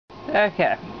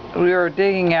Okay, we were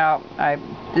digging out. I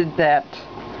did that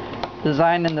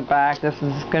design in the back. This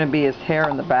is going to be his hair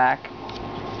in the back.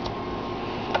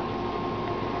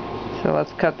 So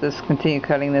let's continue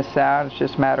cutting this out. It's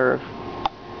just a matter of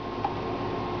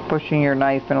pushing your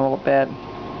knife in a little bit.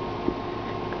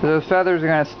 Those feathers are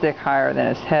going to stick higher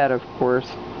than his head, of course.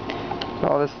 So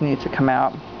all this needs to come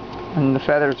out. And the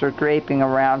feathers are draping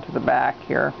around to the back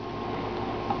here.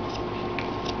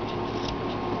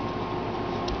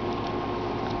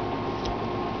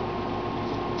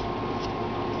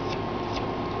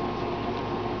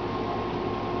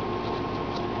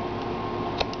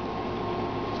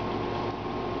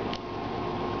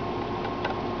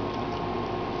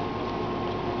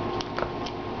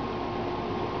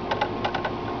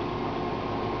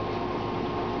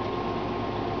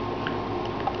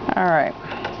 Alright.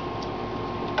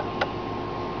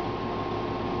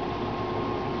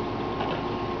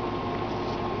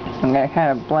 I'm going to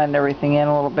kind of blend everything in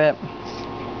a little bit.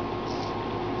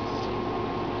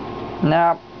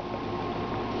 Now,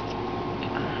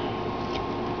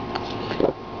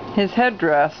 his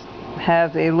headdress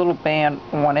has a little band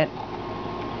on it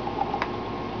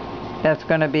that's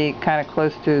going to be kind of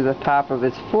close to the top of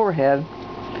his forehead.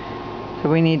 So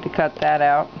we need to cut that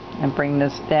out and bring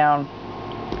this down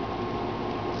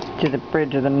to the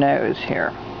bridge of the nose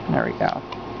here. There we go.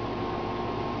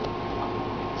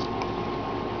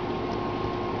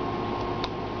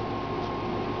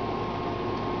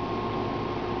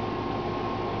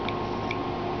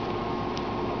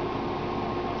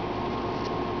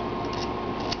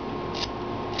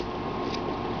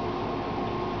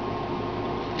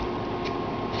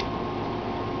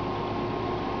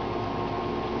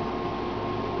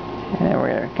 And then we're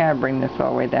going to kind of bring this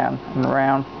all the way down and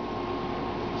around.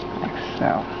 Like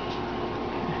so.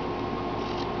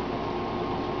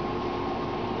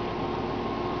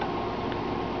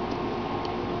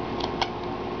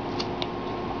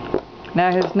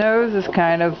 Now his nose is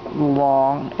kind of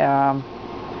long, kind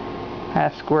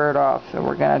of squared off, so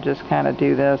we're going to just kind of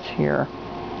do this here.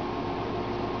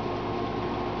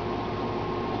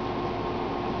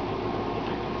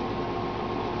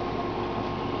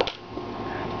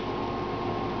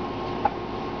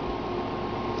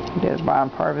 The bottom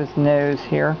part of his nose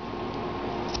here.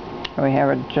 So we have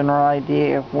a general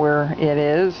idea of where it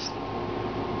is.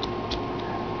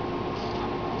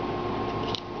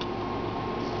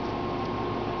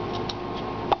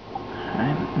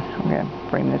 I'm going to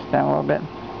bring this down a little bit.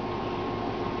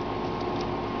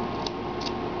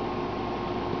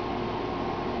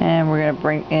 And we're going to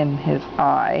bring in his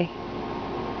eye.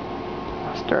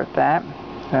 I'll start that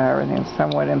so everything's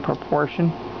somewhat in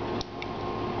proportion.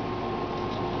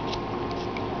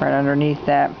 Right underneath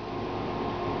that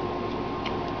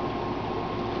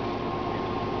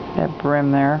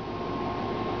brim there.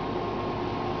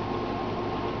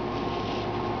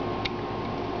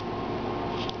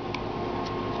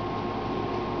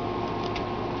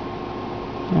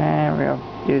 And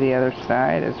we'll do the other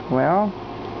side as well.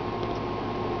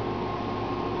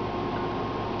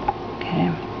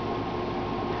 Okay.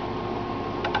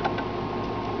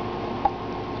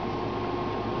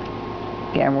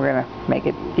 Again, we're going to make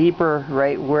it deeper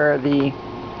right where the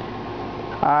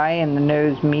eye and the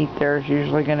nose meet. There's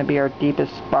usually going to be our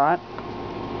deepest spot.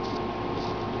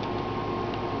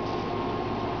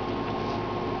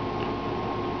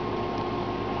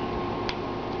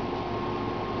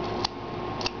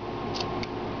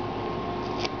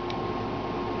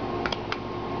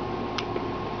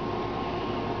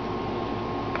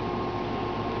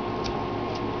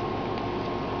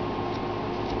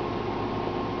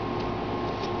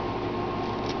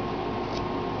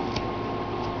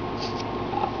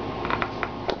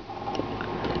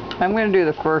 I'm going to do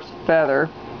the first feather,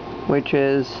 which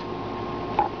is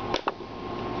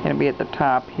going to be at the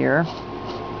top here.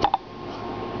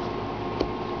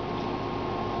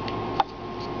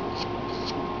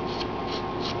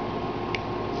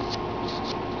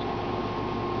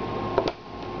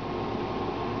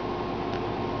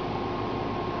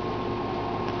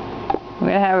 I'm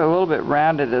going to have it a little bit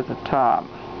rounded at the top.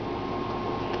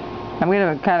 I'm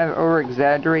going to kind of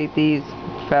over-exaggerate these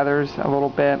feathers a little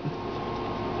bit.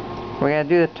 We're going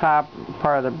to do the top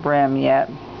part of the brim yet.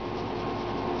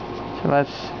 So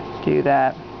let's do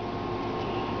that.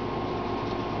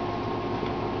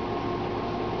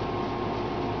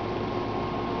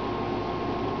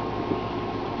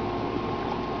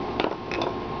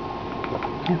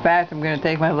 In fact, I'm going to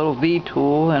take my little V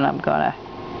tool and I'm going to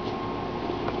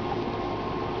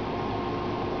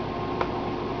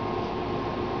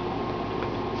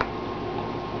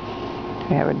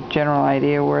have a general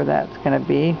idea where that's going to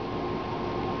be.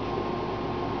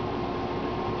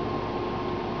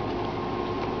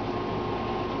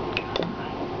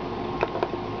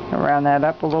 round that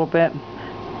up a little bit.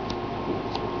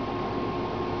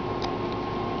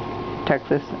 Tuck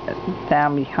this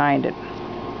down behind it.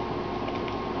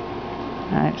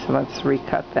 Alright, so let's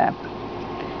recut that.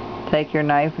 Take your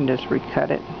knife and just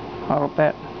recut it a little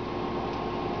bit.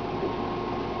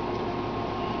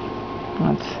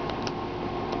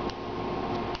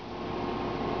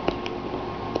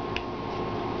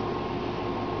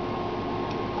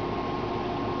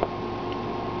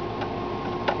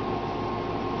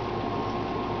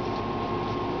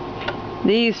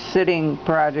 These sitting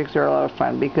projects are a lot of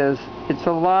fun because it's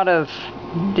a lot of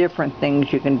different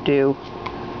things you can do.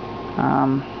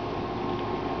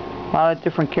 A lot of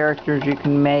different characters you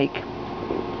can make.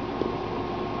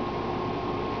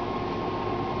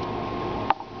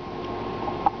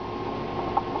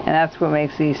 And that's what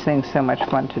makes these things so much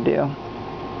fun to do.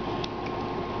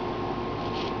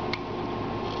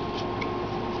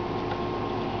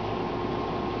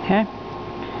 Okay.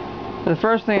 The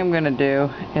first thing I'm going to do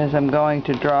is I'm going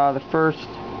to draw the first.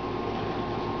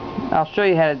 I'll show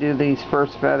you how to do these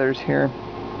first feathers here.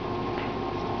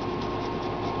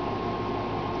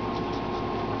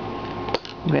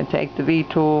 I'm going to take the V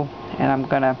tool and I'm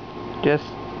going to just,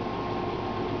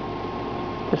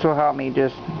 this will help me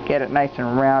just get it nice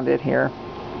and rounded here.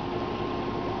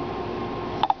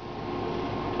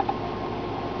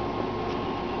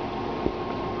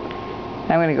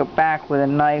 I'm going to go back with a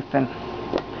knife and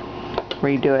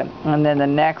redo it. And then the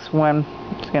next one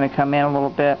is going to come in a little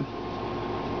bit.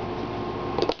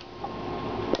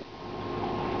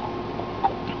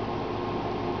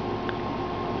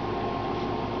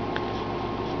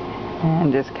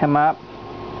 And just come up.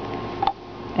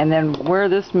 And then where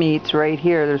this meets right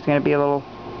here, there's going to be a little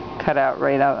cutout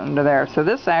right out under there. So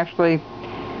this actually,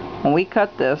 when we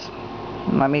cut this,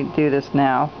 let me do this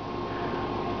now.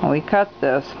 When we cut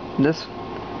this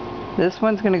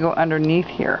one's going to go underneath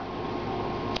here.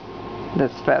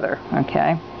 This feather,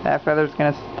 okay? That feather's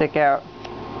going to stick out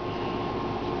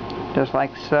just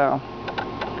like so.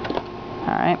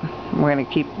 Alright, we're going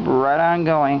to keep right on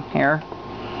going here.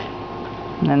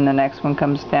 And then the next one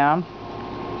comes down.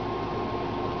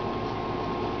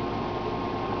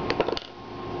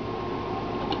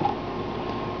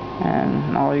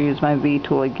 And I'll use my V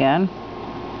tool again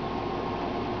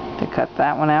to cut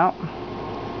that one out.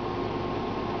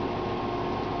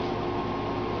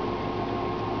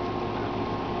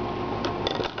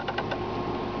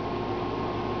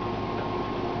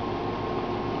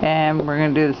 And we're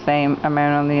going to do the same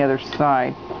amount on the other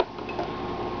side.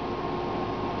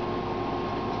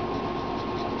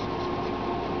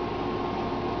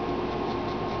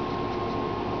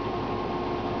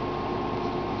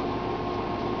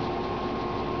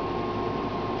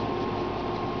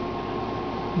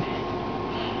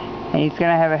 And he's going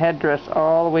to have a headdress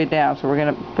all the way down, so we're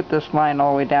going to put this line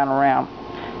all the way down around.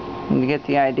 And you get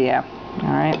the idea.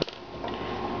 Alright?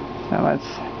 So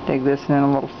let's dig this in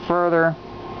a little further.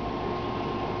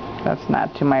 That's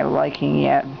not to my liking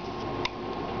yet.